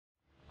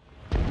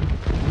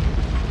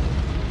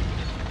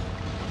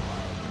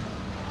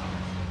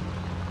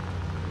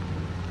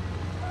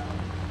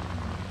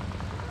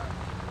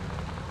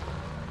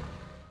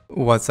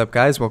What's up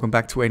guys, welcome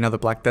back to another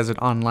Black Desert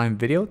Online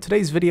video.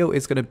 Today's video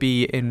is going to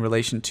be in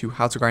relation to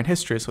how to grind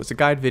Hystria. So it's a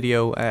guide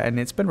video and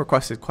it's been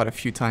requested quite a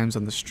few times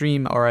on the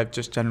stream, or I've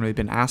just generally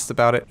been asked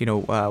about it,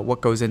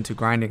 what goes into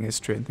grinding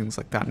Hystria and things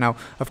like that. Now,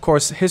 of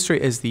course, Hystria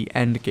is the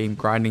end game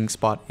grinding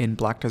spot in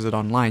Black Desert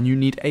Online. You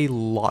need a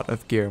lot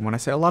of gear. And when I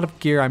say a lot of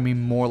gear, I mean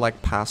more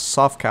like past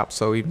soft cap.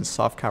 So even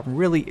soft cap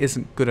really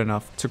isn't good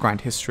enough to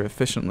grind Hystria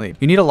efficiently.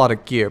 You need a lot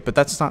of gear, but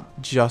that's not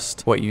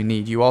just what you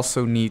need. You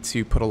also need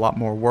to put a lot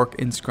more work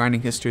into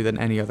grinding Hystria than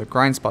any other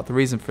grind spot. The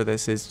reason for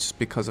this is just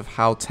because of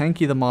how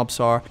tanky the mobs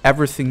are.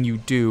 Everything you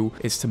do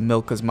is to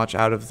milk as much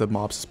out of the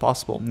mobs as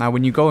possible. Now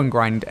when you go and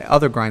grind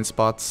other grind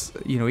spots,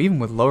 even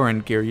with lower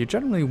end gear, you're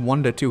generally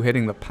 1 to 2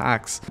 hitting the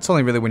packs. It's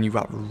only really when you've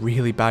got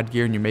really bad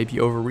gear and you're maybe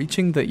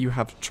overreaching that you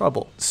have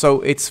trouble. So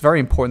it's very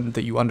important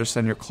that you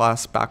understand your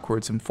class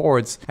backwards and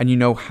forwards, and you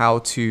know how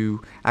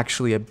to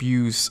actually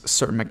abuse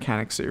certain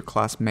mechanics that your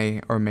class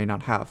may or may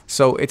not have.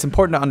 So it's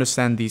important to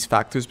understand these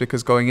factors,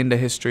 because going into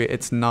Hystria,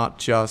 it's not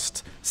just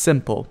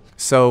simple.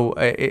 So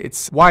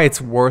it's why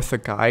it's worth a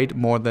guide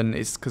more than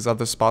it's because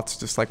other spots are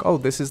just like, oh,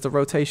 this is the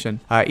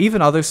rotation.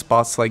 Even other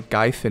spots like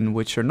Gyfin,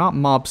 which are not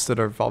mobs that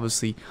are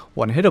obviously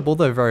one-hittable,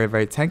 they're very,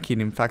 very tanky.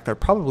 And in fact, they're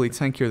probably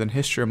tankier than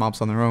Hystria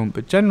mobs on their own.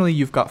 But generally,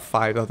 you've got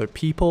 5 other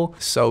people,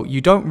 so you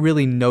don't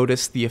really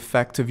notice the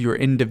effect of your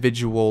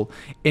individual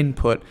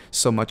input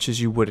so much as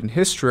you would in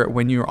Hystria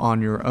when you're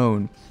on your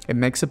own. It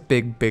makes a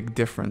big, big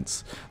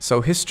difference.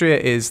 So Hystria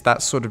is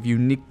that sort of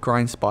unique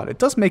grind spot. It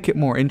does make it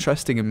more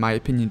interesting, in my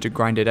opinion, to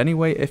grind it anyway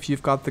if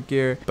you've got the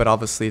gear, but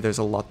obviously there's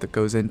a lot that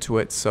goes into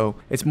it, so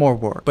it's more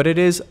work. But it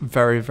is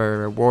very, very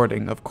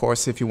rewarding. Of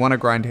course, if you want to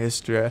grind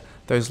Hystria,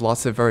 there's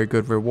lots of very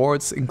good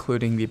rewards,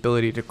 including the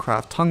ability to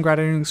craft tongue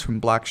grindings from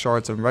black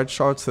shards and red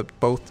shards that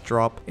both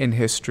drop in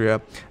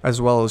Hystria,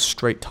 as well as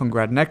straight tongue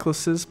grind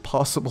necklaces,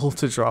 possible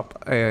to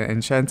drop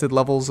enchanted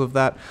levels of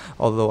that,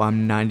 although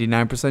I'm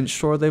 99%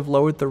 sure they've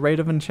lowered the rate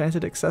of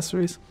enchanted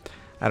accessories.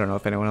 I don't know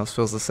if anyone else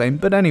feels the same,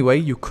 but anyway,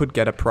 you could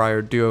get a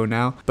prior duo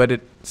now, but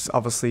it's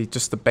obviously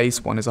just the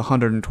base one is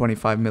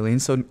 125 million,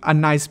 so a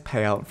nice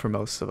payout for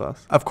most of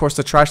us. Of course,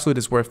 the trash loot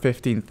is worth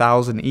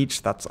 15,000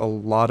 each. That's a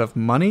lot of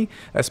money,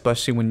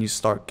 especially when you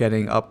start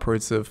getting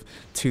upwards of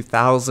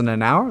 2,000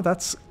 an hour.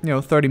 That's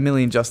 30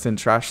 million just in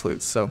trash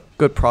loot, so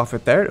good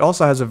profit there. It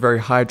also has a very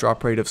high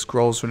drop rate of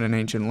scrolls from an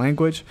ancient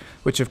language,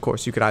 which of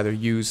course you could either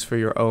use for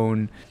your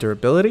own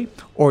durability,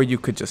 or you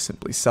could just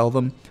simply sell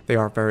them. They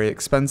are very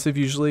expensive,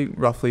 usually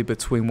roughly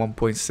between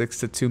 1.6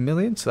 to 2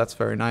 million, so that's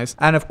very nice.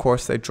 And of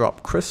course, they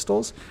drop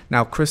crystals.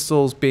 Now,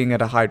 crystals being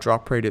at a high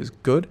drop rate is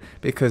good,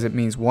 because it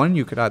means 1,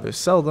 you could either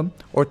sell them,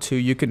 or 2,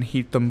 you can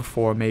heat them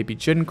for maybe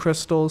Jinn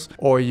crystals,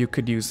 or you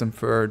could use them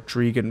for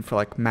Dregan, for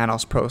like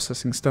Manos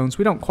processing stones.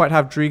 We don't quite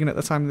have Dregan at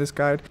the time of this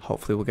guide.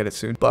 Hopefully we'll get it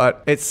soon,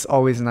 but it's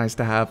always nice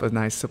to have a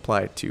nice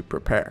supply to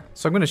prepare.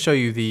 So I'm going to show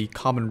you the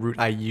common route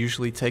I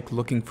usually take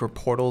looking for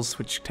portals,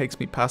 which takes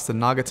me past the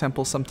Naga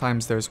temple.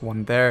 Sometimes there's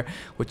one there,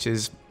 which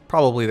is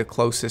probably the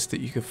closest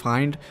that you could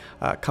find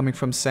coming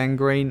from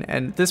Sangrain,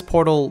 and this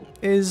portal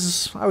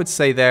is, I would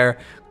say, there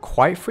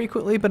quite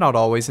frequently, but not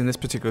always. In this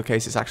particular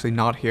case, it's actually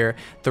not here.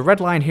 The red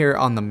line here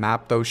on the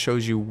map, though,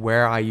 shows you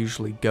where I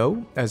usually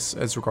go as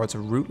regards to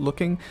route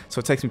looking. So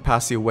it takes me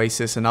past the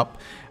Oasis and up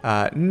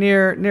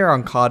near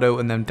Ancado,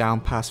 and then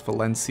down past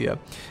Valencia,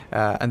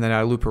 and then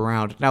I loop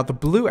around. Now, the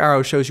blue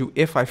arrow shows you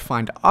if I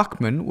find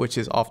Achman, which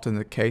is often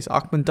the case.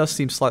 Achman does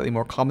seem slightly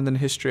more common than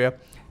Hystria.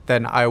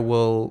 Then I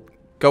will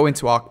go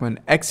into Achman,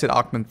 exit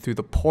Achman through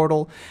the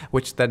portal,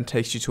 which then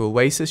takes you to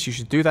Oasis. You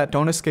should do that.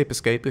 Don't escape,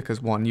 because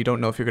 1, you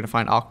don't know if you're going to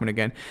find Achman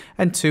again,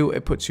 and 2,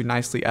 it puts you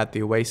nicely at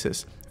the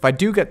Oasis. If I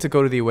do get to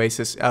go to the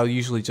Oasis, I'll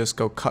usually just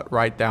go cut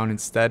right down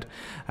instead,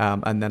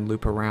 and then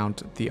loop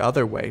around the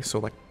other way. So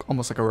like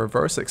almost like a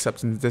reverse,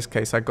 except in this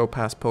case, I go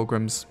past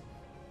Pilgrim's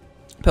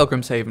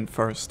Haven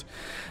first.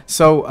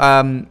 So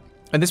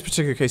in this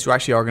particular case, you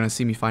actually are going to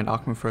see me find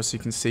Achman first, so you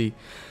can see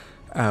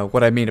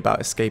what I mean about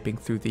escaping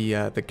through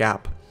the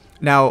gap.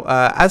 Now,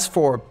 as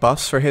for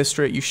buffs for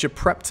Hystria, you should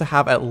prep to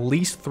have at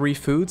least 3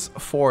 foods,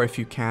 4 if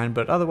you can,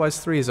 but otherwise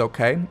 3 is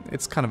okay.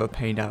 It's kind of a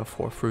pain to have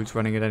 4 foods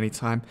running at any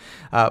time.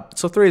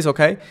 So 3 is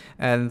okay,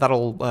 and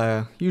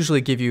that'll usually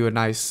give you a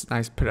nice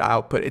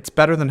output. It's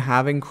better than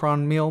having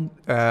cron meal,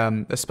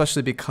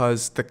 especially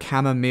because the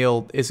Kama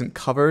meal isn't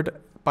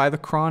covered by the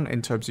cron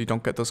in terms of you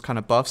don't get those kind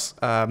of buffs.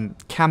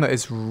 Kama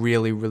is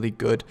really, really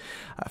good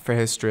for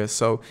Hystria,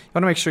 so you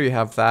want to make sure you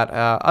have that.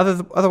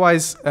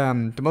 Otherwise,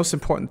 the most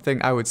important thing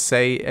I would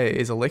say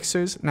is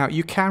elixirs. Now,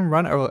 you can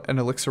run an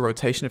elixir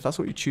rotation if that's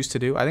what you choose to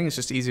do. I think it's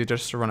just easier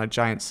just to run a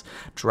Giant's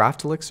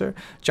draft elixir.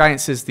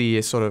 Giant's is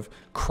the sort of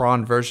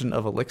cron version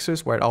of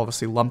elixirs, where it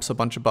obviously lumps a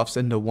bunch of buffs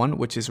into one,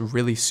 which is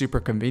really super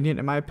convenient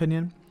in my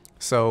opinion.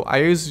 So I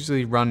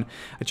usually run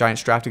a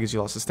Giant's draft. It gives you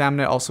lots of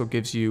stamina. It also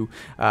gives you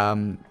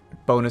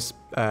bonus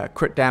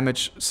crit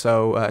damage,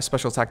 so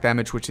special attack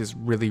damage, which is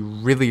really,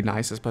 really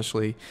nice,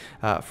 especially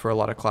for a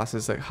lot of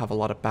classes that have a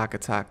lot of back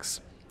attacks.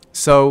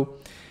 So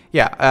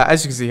yeah,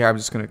 as you can see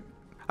here,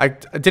 I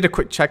did a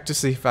quick check to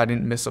see if I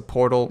didn't miss a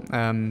portal.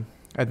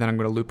 and then I'm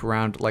going to loop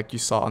around like you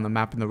saw on the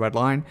map in the red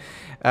line.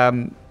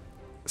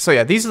 So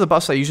yeah, these are the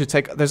buffs I usually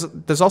take.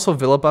 There's also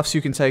villa buffs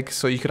you can take,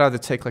 so you could either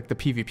take like the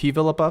PvP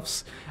villa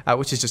buffs,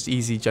 which is just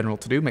easy general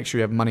to do. Make sure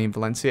you have money in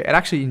Valencia. And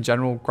actually, in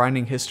general,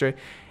 grinding Hystria,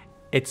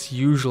 it's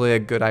usually a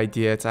good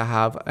idea to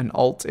have an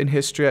alt in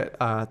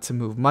Hystria to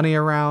move money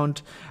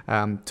around,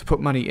 to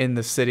put money in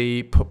the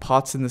city, put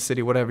pots in the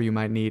city, whatever you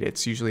might need.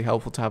 It's usually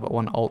helpful to have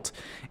one alt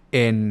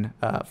in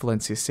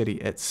Valencia City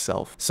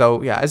itself.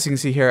 So yeah, as you can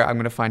see here, I'm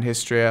going to find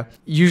Hystria.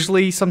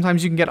 Usually,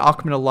 sometimes you can get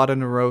Akhmet a lot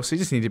in a row, so you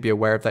just need to be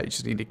aware of that. You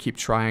just need to keep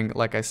trying.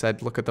 Like I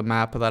said, look at the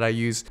map that I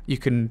use. You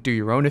can do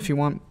your own if you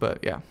want, but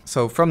yeah.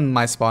 So from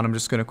my spawn, I'm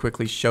just going to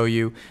quickly show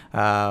you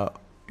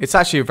it's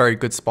actually a very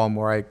good spawn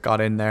where I got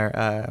in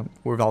there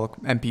with all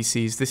the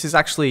NPCs. This is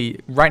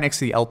actually right next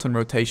to the Elton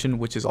rotation,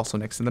 which is also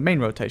next to the main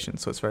rotation,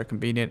 so it's very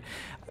convenient.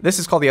 This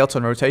is called the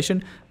Elton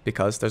rotation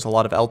because there's a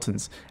lot of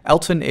Eltons.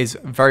 Elton is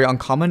very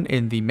uncommon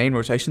in the main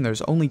rotation.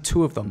 There's only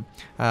 2 of them.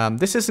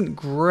 This isn't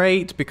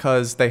great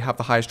because they have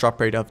the highest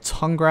drop rate of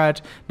Tungrad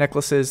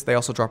necklaces. They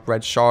also drop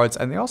red shards,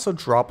 and they also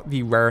drop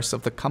the rarest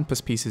of the compass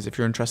pieces. If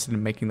you're interested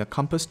in making the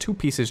compass, 2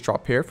 pieces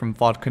drop here from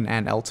Vodkan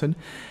and Elton.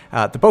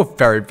 They're both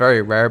very,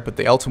 very rare, but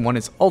the Elton one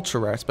is ultra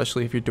rare,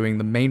 especially if you're doing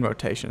the main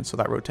rotation, so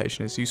that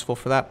rotation is useful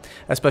for that,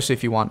 especially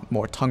if you want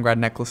more Tungrad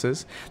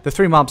necklaces. The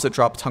 3 mobs that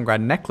drop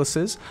Tungrad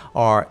necklaces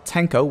are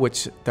Tenko,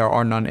 which there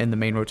are none in the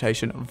main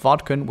rotation,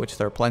 Vodkan, which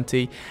there are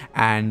plenty,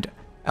 and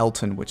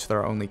Elton, which there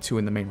are only 2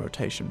 in the main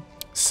rotation.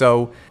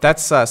 So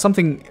that's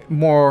something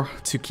more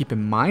to keep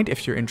in mind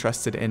if you're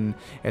interested in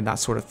that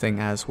sort of thing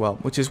as well,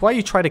 which is why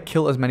you try to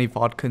kill as many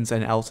Vodkans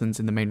and Eltons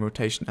in the main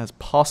rotation as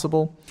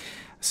possible.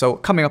 So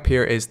coming up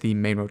here is the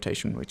main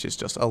rotation, which is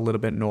just a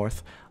little bit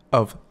north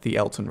of the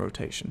Elton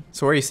rotation.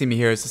 So where you see me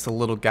here is just a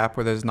little gap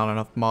where there's not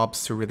enough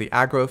mobs to really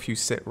aggro if you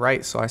sit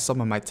right. So I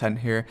summon my tent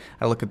here.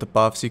 I look at the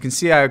buffs. You can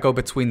see I go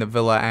between the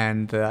Villa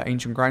and the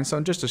Ancient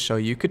Grindstone just to show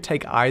you. You could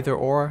take either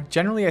or.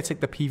 Generally, I take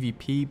the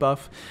PvP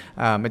buff.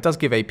 It does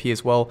give AP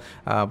as well,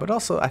 but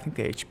also I think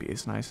the HP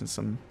is nice and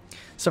some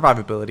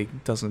survivability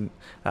doesn't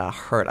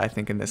hurt, I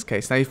think, in this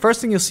case. Now, the first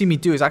thing you'll see me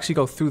do is actually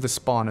go through the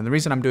spawn, and the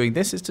reason I'm doing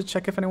this is to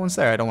check if anyone's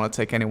there. I don't want to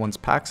take anyone's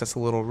packs, that's a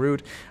little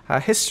rude.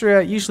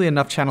 Hystria, usually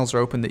enough channels are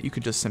open that you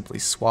could just simply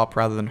swap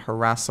rather than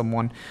harass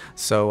someone,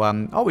 so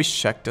always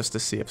check just to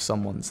see if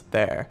someone's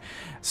there.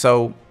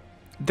 So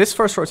this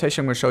first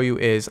rotation I'm going to show you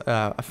is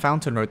a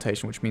fountain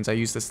rotation, which means I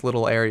use this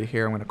little area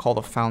here. I'm going to call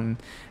the fountain.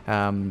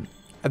 And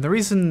the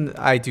reason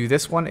I do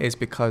this one is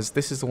because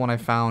this is the one I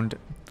found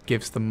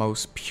gives the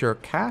most pure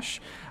cash,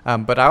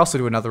 but I also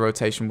do another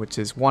rotation, which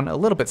is 1, a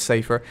little bit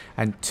safer,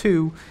 and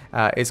 2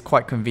 is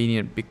quite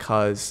convenient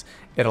because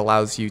it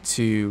allows you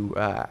to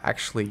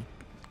actually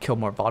kill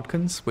more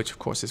Vodkans, which of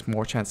course is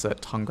more chance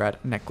that Tungrad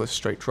necklace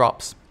straight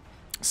drops.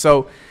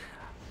 So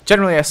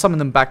generally I summon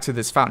them back to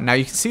this fountain. Now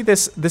you can see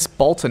this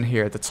Bolton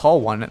here, the tall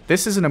one.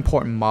 This is an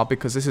important mob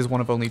because this is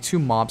one of only 2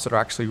 mobs that are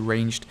actually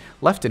ranged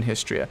left in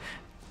Hystria.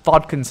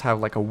 Vodkans have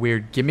like a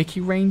weird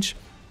gimmicky range,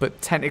 but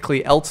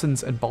technically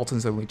Eltons and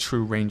Boltons are only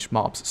true ranged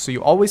mobs. So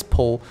you always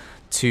pull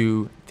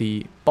to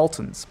the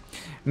Boltons.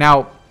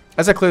 Now,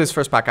 as I clear this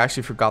first pack, I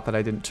actually forgot that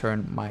I didn't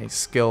turn my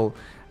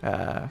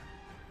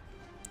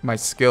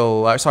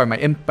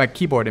my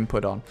keyboard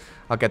input on.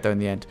 I'll get there in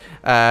the end.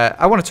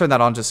 I want to turn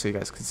that on just so you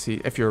guys can see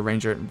if you're a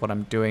ranger what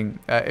I'm doing.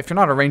 If you're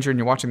not a ranger and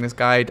you're watching this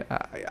guide,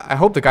 I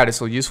hope the guide is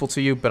still useful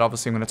to you, but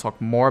obviously I'm going to talk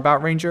more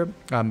about ranger.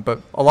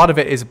 But a lot of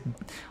it is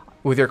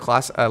with your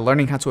class,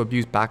 learning how to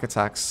abuse back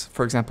attacks.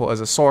 For example, as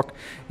a Sork,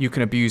 you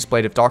can abuse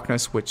Blade of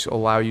Darkness, which will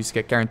allow you to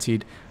get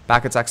guaranteed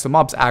back attacks. The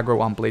mobs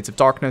aggro on Blades of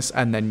Darkness,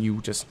 and then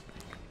you just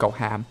go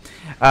ham.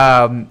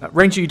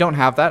 Ranger, you don't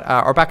have that.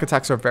 Our back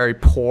attacks are very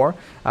poor.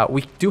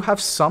 We do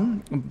have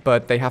some,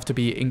 but they have to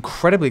be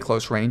incredibly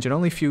close range, and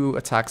only a few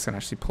attacks can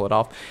actually pull it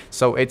off.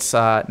 So it's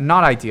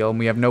not ideal, and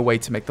we have no way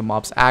to make the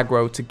mobs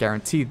aggro to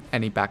guarantee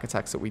any back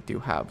attacks that we do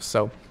have.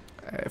 So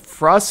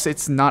for us,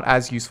 it's not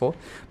as useful,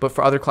 but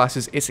for other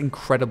classes, it's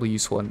incredibly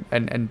useful,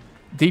 and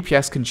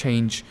DPS can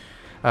change,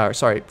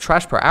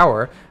 trash per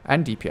hour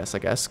and DPS, I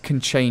guess, can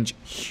change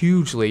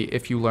hugely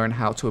if you learn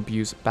how to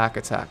abuse back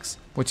attacks,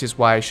 which is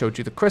why I showed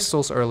you the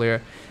crystals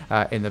earlier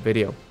in the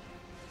video.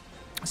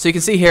 So you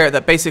can see here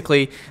that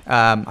basically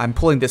I'm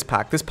pulling this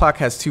pack. This pack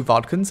has 2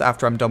 Vodkans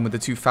after I'm done with the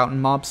 2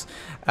 fountain mobs.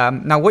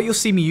 Now what you'll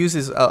see me use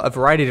is a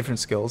variety of different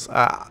skills.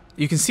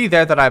 You can see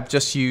there that I've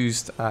just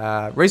used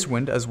Razor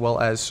Wind as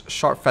well as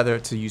Sharp Feather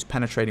to use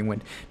Penetrating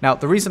Wind. Now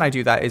the reason I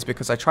do that is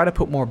because I try to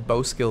put more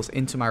bow skills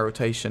into my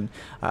rotation.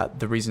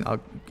 The reason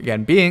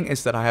again being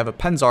is that I have a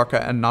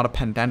Penzarca and not a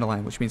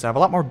Pendandelion, which means I have a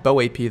lot more bow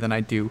AP than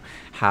I do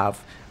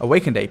have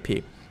Awakened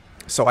AP.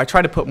 So I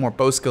try to put more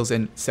bow skills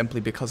in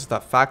simply because of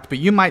that fact, but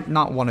you might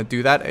not want to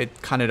do that.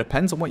 It kind of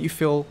depends on what you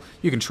feel.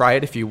 You can try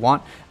it if you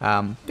want,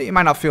 but you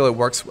might not feel it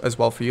works as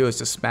well for you as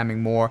just spamming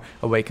more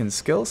awakened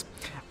skills.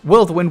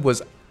 Will of the Wind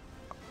was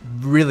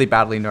really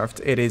badly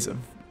nerfed. It is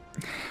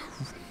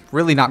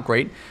really not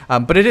great,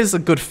 but it is a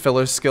good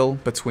filler skill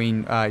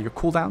between your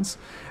cooldowns.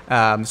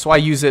 So I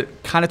use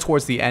it kind of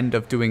towards the end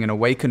of doing an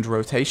awakened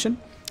rotation.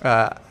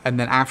 and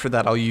then after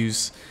that I'll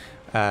use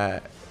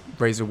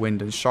Razor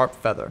Wind and Sharp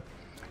Feather.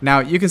 Now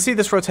you can see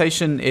this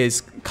rotation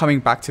is coming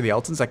back to the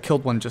Eltons. I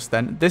killed one just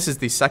then. This is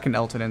the second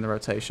Elton in the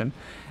rotation,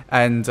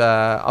 and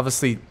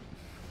obviously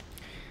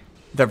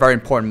they're very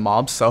important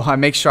mobs, so I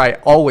make sure I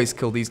always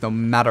kill these no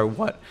matter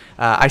what.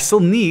 I still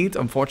need,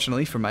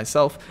 unfortunately for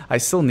myself, I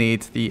still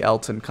need the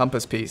Elton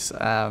Compass piece.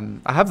 I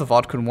have the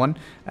Vodkan one.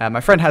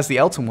 My friend has the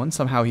Elton one.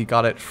 Somehow he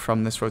got it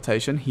from this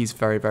rotation. He's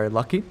very, very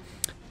lucky.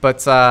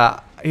 But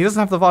he doesn't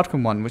have the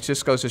Vodkan one, which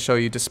just goes to show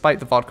you,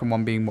 despite the Vodkan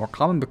one being more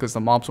common because the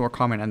mob's more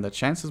common and the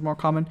chance is more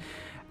common,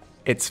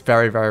 it's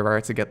very, very rare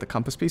to get the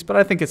Compass piece. But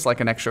I think it's like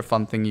an extra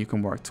fun thing you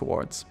can work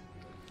towards.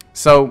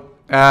 So,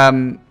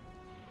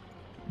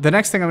 the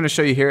next thing I'm going to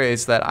show you here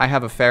is that I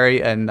have a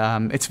fairy, and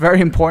it's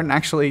very important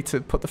actually to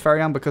put the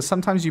fairy on because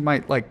sometimes you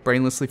might like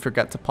brainlessly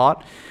forget to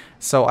pot.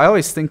 So I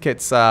always think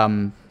it's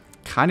kind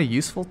of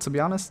useful, to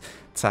be honest,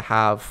 to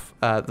have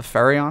the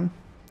fairy on.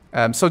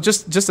 So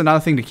just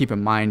another thing to keep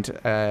in mind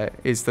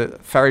is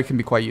that fairy can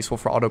be quite useful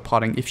for auto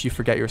potting if you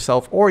forget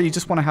yourself, or you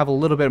just want to have a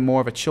little bit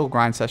more of a chill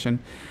grind session.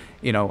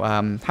 You know,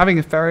 having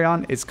a fairy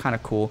on is kind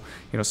of cool.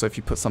 You know, so if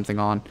you put something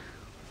on,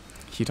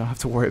 you don't have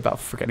to worry about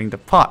forgetting the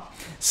pot.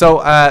 So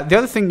the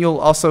other thing you'll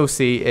also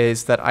see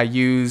is that I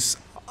use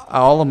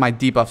all of my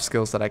debuff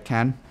skills that I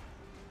can.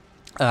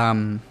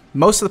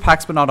 Most of the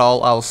packs, but not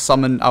all,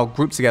 I'll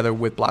group together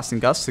with Blasting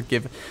Gust to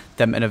give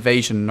them an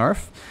evasion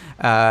nerf.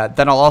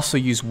 Then I'll also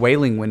use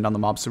Wailing Wind on the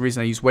mobs. The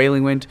reason I use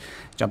Wailing Wind,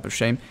 jump of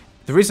shame.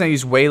 The reason I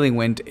use Wailing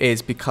Wind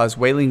is because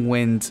Wailing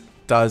Wind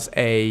does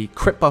a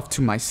crit buff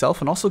to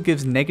myself and also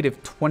gives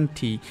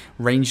 -20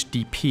 range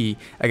DP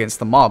against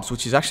the mobs,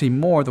 which is actually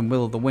more than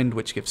Will of the Wind,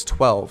 which gives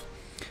 12.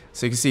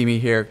 So you can see me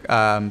here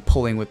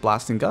pulling with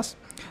Blasting Gust.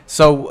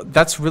 So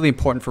that's really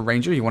important for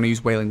Ranger. You want to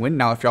use Wailing Wind.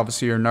 Now, if you're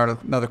obviously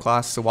another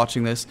class, so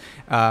watching this,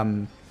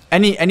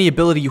 any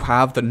ability you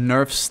have that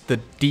nerfs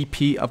the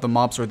DP of the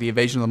mobs or the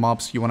evasion of the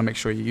mobs, you want to make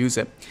sure you use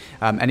it.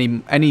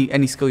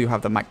 Any skill you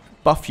have that might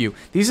buff you.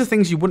 These are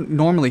things you wouldn't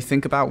normally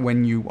think about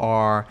when you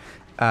are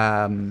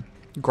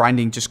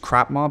grinding just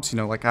crap mobs, you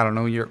know, like, I don't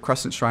know, you're at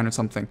Crescent Shrine or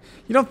something.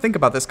 You don't think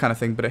about this kind of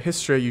thing, but at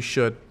Hystria you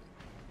should,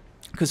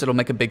 because it'll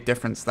make a big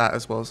difference, that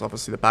as well as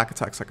obviously the back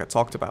attacks like I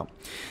talked about.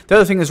 The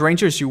other thing is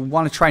Rangers, you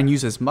want to try and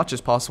use as much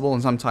as possible,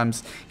 and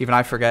sometimes even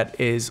I forget,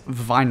 is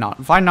Vine Knot.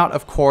 Vine Knot,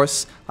 of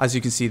course, as you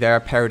can see there, I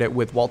paired it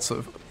with Waltz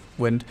of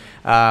Wind.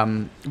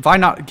 Vine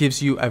Knot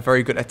gives you a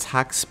very good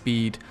attack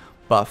speed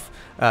buff,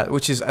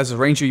 which is, as a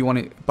Ranger, you want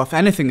to buff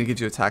anything that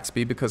gives you attack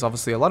speed, because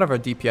obviously a lot of our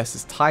DPS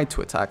is tied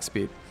to attack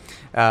speed.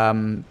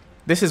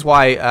 This is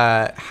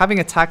why having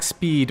attack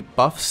speed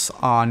buffs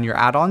on your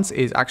add-ons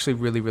is actually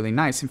really, really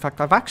nice. In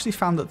fact, I've actually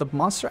found that the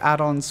monster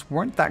add-ons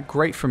weren't that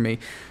great for me.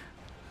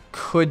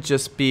 Could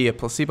just be a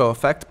placebo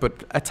effect,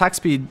 but attack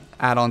speed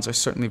add-ons are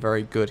certainly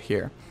very good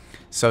here.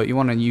 So you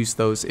want to use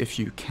those if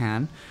you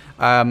can.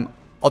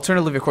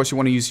 Alternatively, of course, you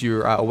want to use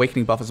your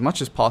awakening buff as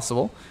much as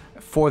possible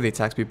for the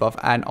attack speed buff.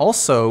 And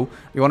also,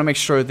 you want to make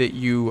sure that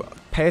you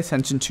pay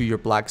attention to your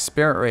Black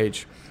Spirit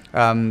Rage.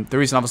 The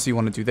reason obviously you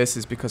want to do this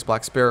is because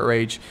Black Spirit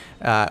Rage,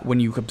 when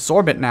you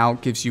absorb it now,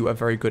 gives you a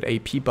very good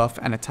AP buff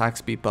and attack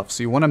speed buff.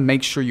 So you want to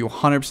make sure you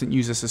 100%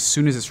 use this as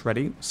soon as it's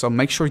ready. So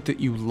make sure that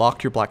you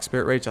lock your Black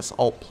Spirit Rage. That's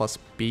Alt plus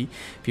B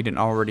if you didn't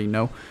already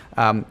know.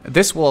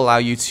 This will allow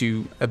you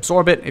to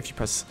absorb it if you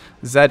press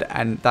Z,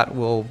 and that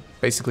will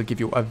basically give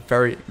you a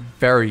very,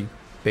 very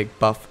big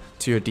buff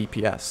to your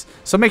DPS.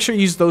 So make sure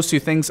you use those two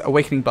things,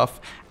 Awakening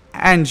buff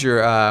and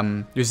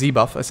your Z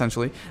buff,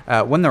 essentially,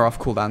 when they're off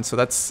cooldown. So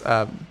that's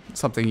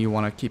something you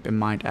want to keep in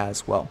mind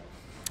as well.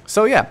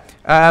 So yeah,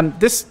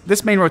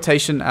 this main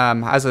rotation,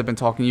 as I've been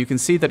talking, you can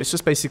see that it's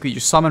just basically you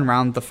summon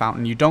around the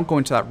fountain. You don't go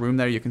into that room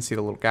there. You can see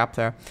the little gap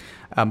there.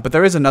 But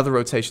there is another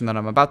rotation that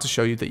I'm about to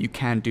show you that you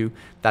can do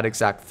that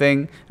exact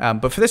thing.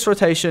 But for this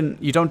rotation,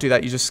 you don't do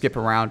that. You just skip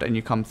around and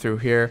you come through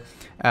here.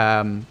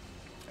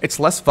 It's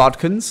less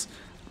Vodkans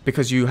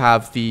because you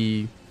have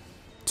the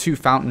 2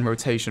 fountain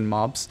rotation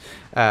mobs,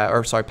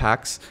 or sorry,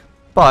 packs,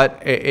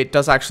 but it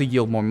does actually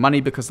yield more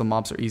money because the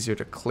mobs are easier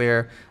to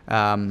clear.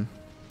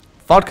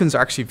 Vodkans are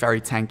actually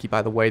very tanky,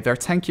 by the way. They're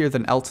tankier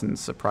than Eltons,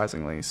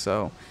 surprisingly.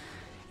 So,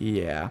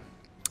 yeah.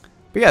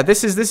 But yeah,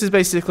 this is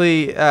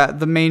basically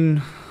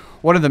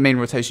one of the main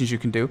rotations you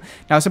can do.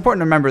 Now, it's important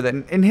to remember that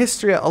in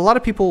Hystria, a lot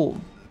of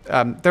people.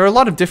 There are a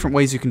lot of different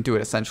ways you can do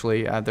it,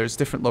 essentially. There's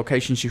different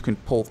locations you can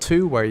pull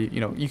to, where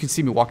you can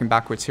see me walking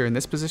backwards here in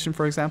this position,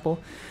 for example.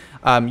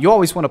 You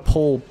always want to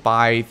pull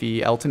by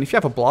the Elton. If you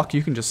have a block,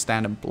 you can just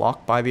stand and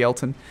block by the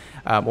Elton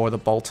or the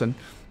Bolton.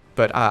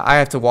 But I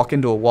have to walk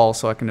into a wall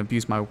so I can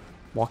abuse my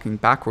walking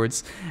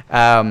backwards.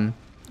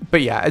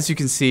 But yeah, as you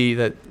can see,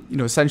 that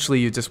essentially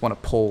you just want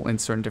to pull in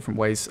certain different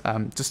ways,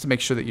 just to make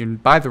sure that you're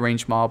by the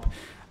range mob.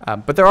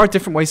 But there are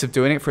different ways of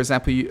doing it. For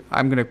example,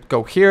 I'm going to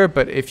go here,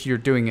 but if you're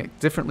doing it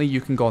differently,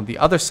 you can go on the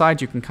other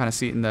side. You can kind of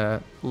see it in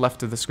the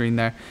left of the screen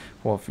there.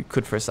 Well, if you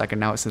could for a second,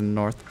 now it's in the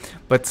north.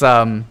 But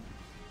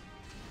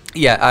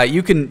yeah,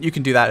 you can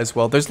do that as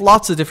well. There's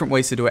lots of different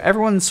ways to do it.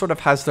 Everyone sort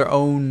of has their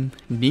own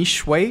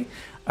niche way.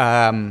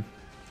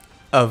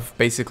 of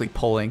basically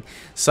pulling.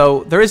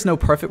 So there is no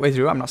perfect way to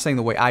do it. I'm not saying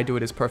the way I do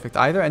it is perfect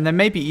either. And then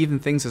maybe even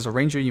things as a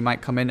ranger, you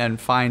might come in and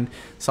find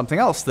something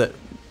else that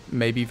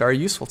may be very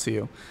useful to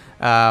you.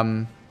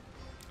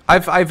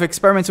 I've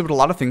experimented with a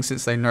lot of things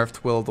since they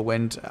nerfed Will of the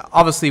Wind.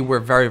 Obviously, we're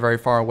very, very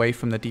far away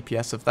from the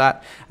DPS of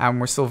that, and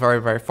we're still very,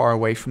 very far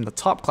away from the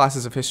top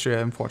classes of Hystria,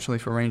 unfortunately,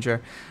 for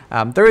Ranger.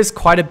 There is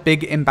quite a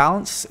big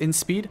imbalance in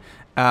speed,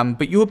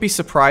 but you would be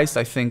surprised.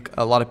 I think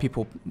a lot of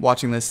people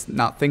watching this,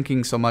 not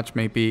thinking so much,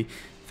 maybe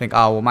think,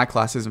 oh, well, my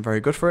class isn't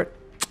very good for it.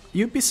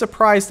 You'd be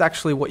surprised,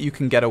 actually, what you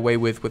can get away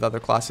with other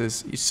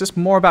classes. It's just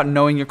more about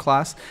knowing your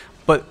class,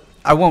 but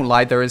I won't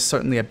lie, there is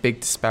certainly a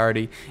big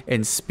disparity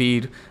in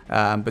speed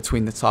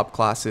between the top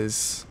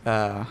classes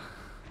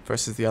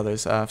versus the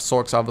others.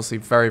 Sork's obviously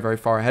very, very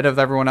far ahead of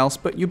everyone else,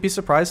 but you'd be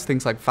surprised.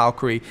 Things like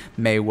Valkyrie,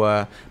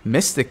 Maywa,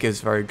 Mystic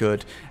is very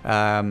good,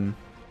 and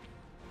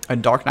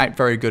Dark Knight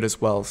very good as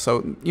well.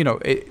 So, you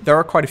know, there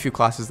are quite a few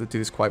classes that do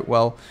this quite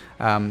well.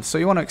 So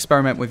you want to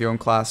experiment with your own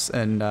class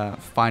and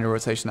find a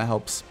rotation that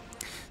helps.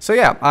 So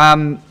yeah,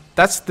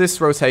 that's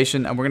this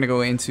rotation, and we're going to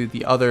go into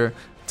the other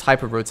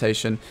type of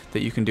rotation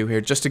that you can do here,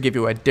 just to give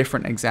you a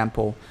different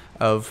example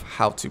of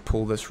how to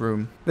pull this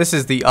room. This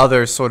is the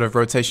other sort of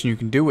rotation you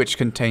can do, which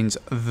contains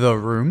the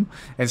room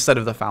instead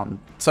of the fountain.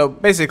 So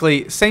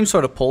basically, same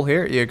sort of pull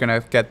here. You're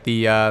gonna get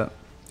the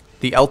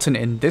Elton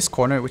in this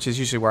corner, which is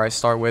usually where I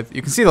start with.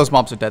 You can see those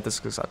mobs are dead. This is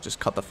because I've just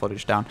cut the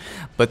footage down,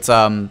 but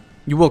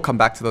you will come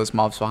back to those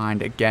mobs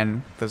behind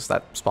again, because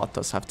that spot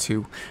does have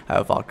two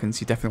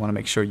Vodkins. You definitely want to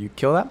make sure you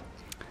kill that.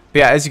 But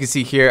yeah, as you can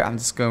see here, I'm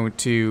just going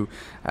to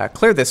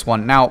clear this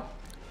one. Now,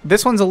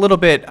 this one's a little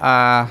bit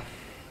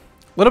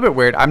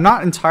weird. I'm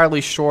not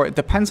entirely sure. It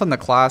depends on the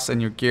class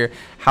and your gear,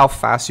 how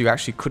fast you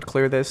actually could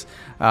clear this.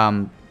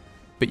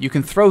 But you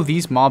can throw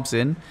these mobs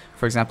in,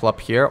 for example,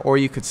 up here, or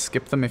you could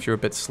skip them if you're a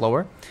bit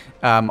slower.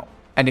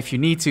 And if you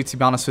need to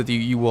be honest with you,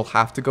 you will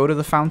have to go to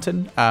the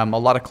fountain. A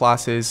lot of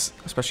classes,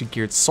 especially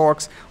geared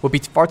Sorks, will be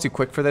far too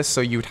quick for this, so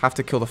you would have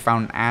to kill the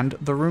fountain and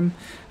the room.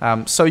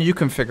 So you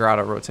can figure out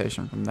a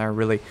rotation from there,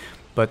 really.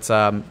 But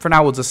for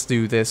now, we'll just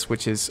do this,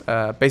 which is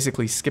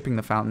basically skipping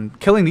the fountain.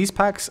 Killing these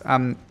packs,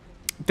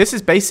 this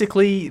is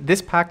basically,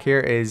 this pack here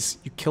is,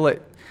 you kill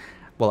it,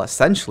 well,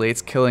 essentially,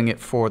 it's killing it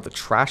for the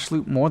trash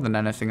loot more than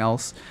anything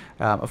else.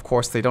 Of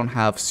course, they don't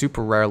have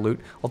super rare loot,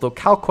 although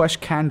Calquesh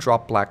can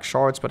drop black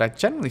shards, but I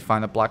generally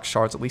find that black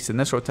shards, at least in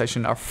this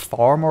rotation, are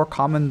far more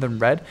common than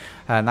red,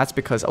 and that's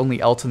because only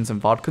Eltons and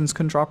Vodkins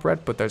can drop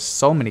red, but there's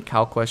so many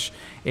Calquesh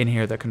in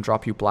here that can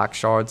drop you black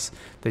shards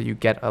that you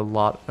get a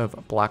lot of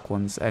black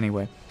ones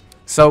anyway.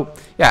 So,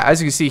 yeah,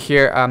 as you can see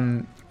here,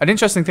 an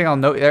interesting thing I'll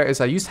note there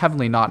is I used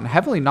Heavenly Knot, and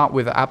Heavenly Knot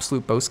with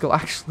Absolute Bow Skill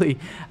actually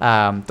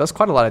does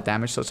quite a lot of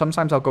damage, so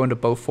sometimes I'll go into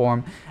bow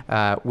form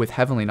with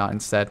Heavenly Knot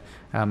instead,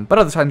 but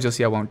other times you'll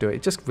see I won't do it.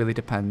 It just really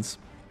depends.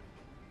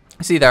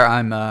 See there,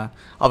 I'm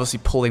obviously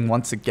pulling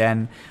once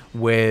again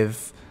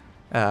with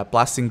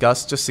Blasting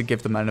Gust just to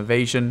give them an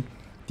evasion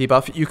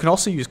debuff. You can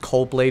also use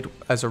Cold Blade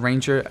as a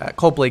ranger.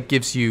 Cold Blade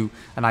gives you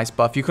a nice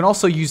buff. You can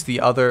also use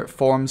the other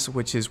forms,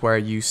 which is where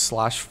you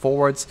slash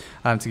forwards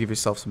to give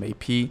yourself some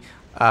AP.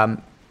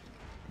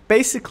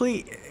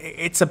 Basically,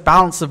 it's a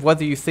balance of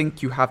whether you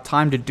think you have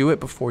time to do it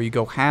before you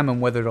go ham and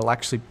whether it'll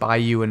actually buy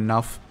you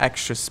enough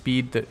extra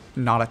speed that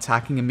not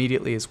attacking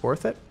immediately is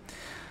worth it.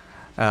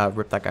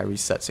 Rip, that guy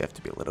resets, so you have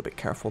to be a little bit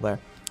careful there.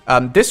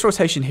 This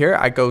rotation here,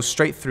 I go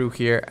straight through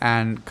here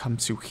and come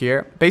to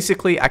here.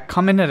 Basically, I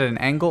come in at an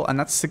angle, and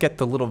that's to get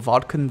the little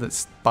Vodkin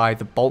that's by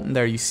the Bolton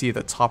there you see at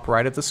the top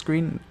right of the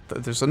screen.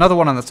 There's another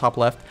one on the top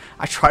left.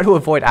 I try to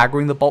avoid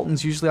aggroing the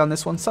Boltons usually on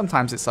this one.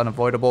 Sometimes it's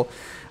unavoidable.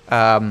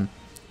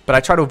 But I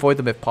try to avoid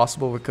them if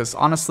possible, because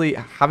honestly,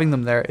 having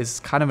them there is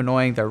kind of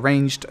annoying. They're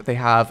ranged. They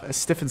have a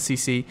Stiffen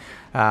CC.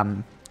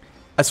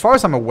 As far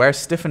as I'm aware,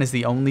 Stiffen is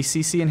the only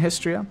CC in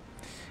Hystria.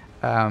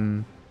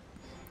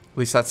 At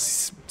least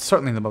that's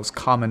certainly the most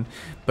common.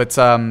 But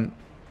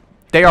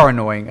they are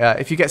annoying.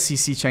 If you get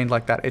CC chained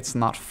like that, it's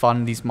not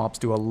fun. These mobs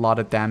do a lot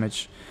of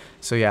damage.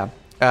 So yeah.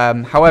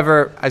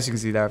 However, as you can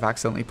see there, I've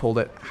accidentally pulled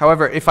it.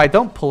 However, if I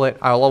don't pull it,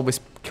 I'll always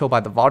kill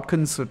by the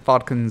Vodkins. So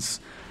Vodkins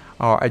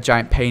are a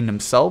giant pain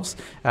themselves.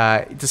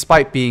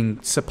 Despite being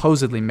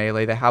supposedly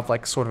melee, they have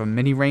like sort of a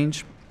mini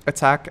range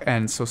attack,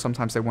 and so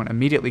sometimes they won't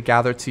immediately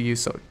gather to you,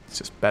 so it's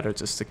just better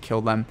just to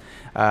kill them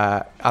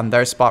on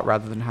their spot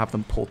rather than have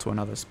them pull to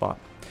another spot.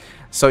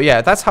 So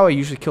yeah, that's how I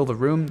usually kill the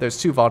room. There's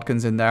two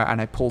Vodkins in there, and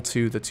I pull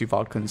the two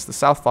Vodkins, the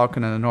South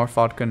Vodkin and the North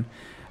Vodkin.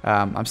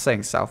 I'm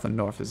saying south and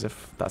north as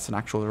if that's an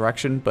actual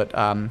direction, but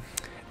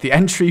the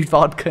entry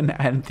Vodkin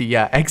and the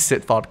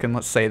exit Vodkin,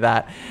 let's say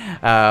that,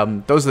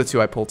 those are the two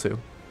I pull to.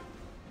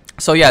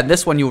 So yeah,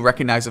 this one you'll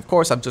recognize, of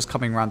course. I'm just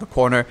coming around the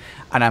corner,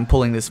 and I'm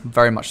pulling this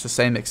very much the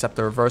same, except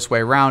the reverse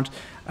way around.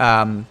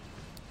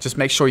 Just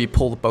make sure you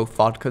pull both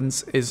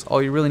Vodkins is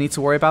all you really need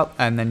to worry about,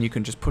 and then you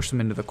can just push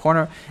them into the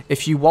corner.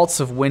 If you Waltz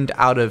of Wind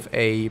out of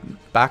a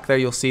back there,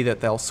 you'll see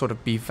that they'll sort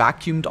of be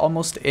vacuumed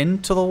almost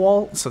into the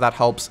wall, so that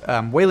helps.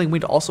 Wailing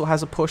Wind also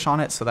has a push on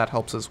it, so that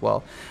helps as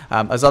well.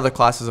 As other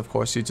classes, of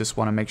course, you just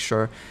want to make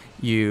sure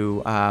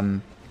you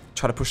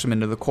try to push them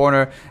into the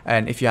corner,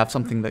 and if you have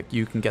something that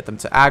you can get them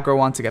to aggro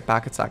on to get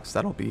back attacks,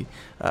 that'll be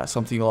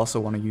something you'll also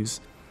want to use.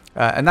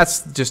 And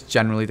that's just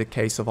generally the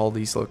case of all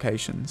these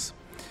locations.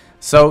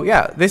 So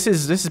yeah, this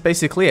is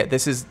basically it.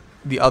 This is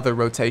the other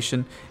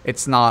rotation.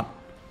 It's not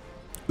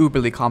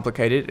uberly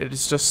complicated. It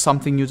is just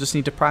something you just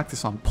need to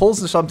practice on.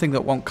 Pulls are something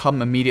that won't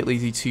come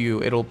immediately to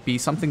you. It'll be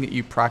something that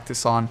you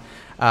practice on,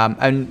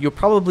 and you'll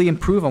probably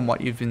improve on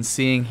what you've been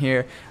seeing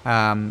here,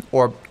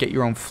 or get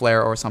your own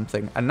flair or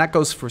something. And that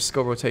goes for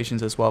skill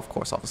rotations as well, of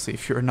course. Obviously,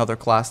 if you're another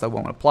class, that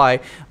won't apply,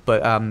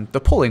 but the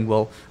pulling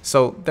will.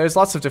 So there's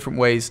lots of different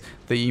ways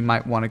that you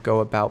might want to go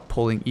about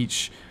pulling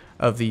each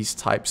of these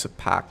types of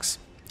packs.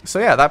 So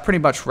yeah, that pretty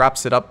much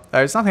wraps it up.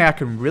 There's nothing I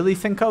can really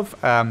think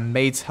of.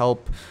 Maids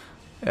help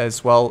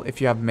as well.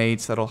 If you have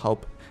maids, that'll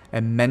help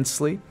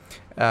immensely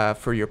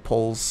for your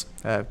pulls,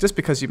 just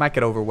because you might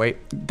get overweight.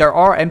 There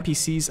are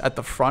NPCs at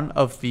the front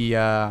of the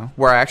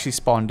where I actually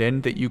spawned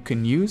in that you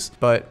can use,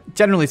 but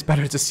generally it's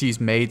better just to use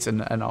maids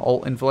and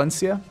ult in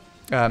Valencia.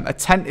 A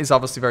tent is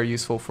obviously very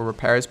useful for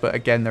repairs, but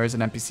again, there is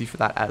an NPC for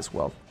that as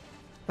well.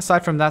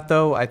 Aside from that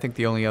though, I think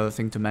the only other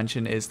thing to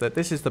mention is that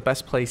this is the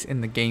best place in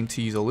the game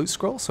to use a loot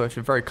scroll. So if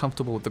you're very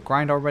comfortable with the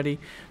grind already,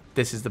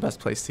 this is the best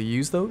place to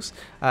use those.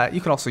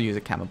 You can also use a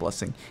Kama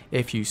Blessing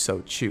if you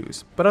so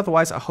choose. But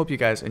otherwise, I hope you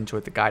guys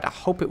enjoyed the guide. I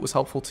hope it was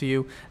helpful to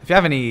you. If you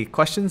have any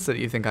questions that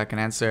you think I can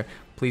answer,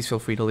 please feel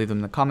free to leave them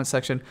in the comment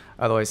section.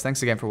 Otherwise,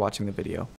 thanks again for watching the video.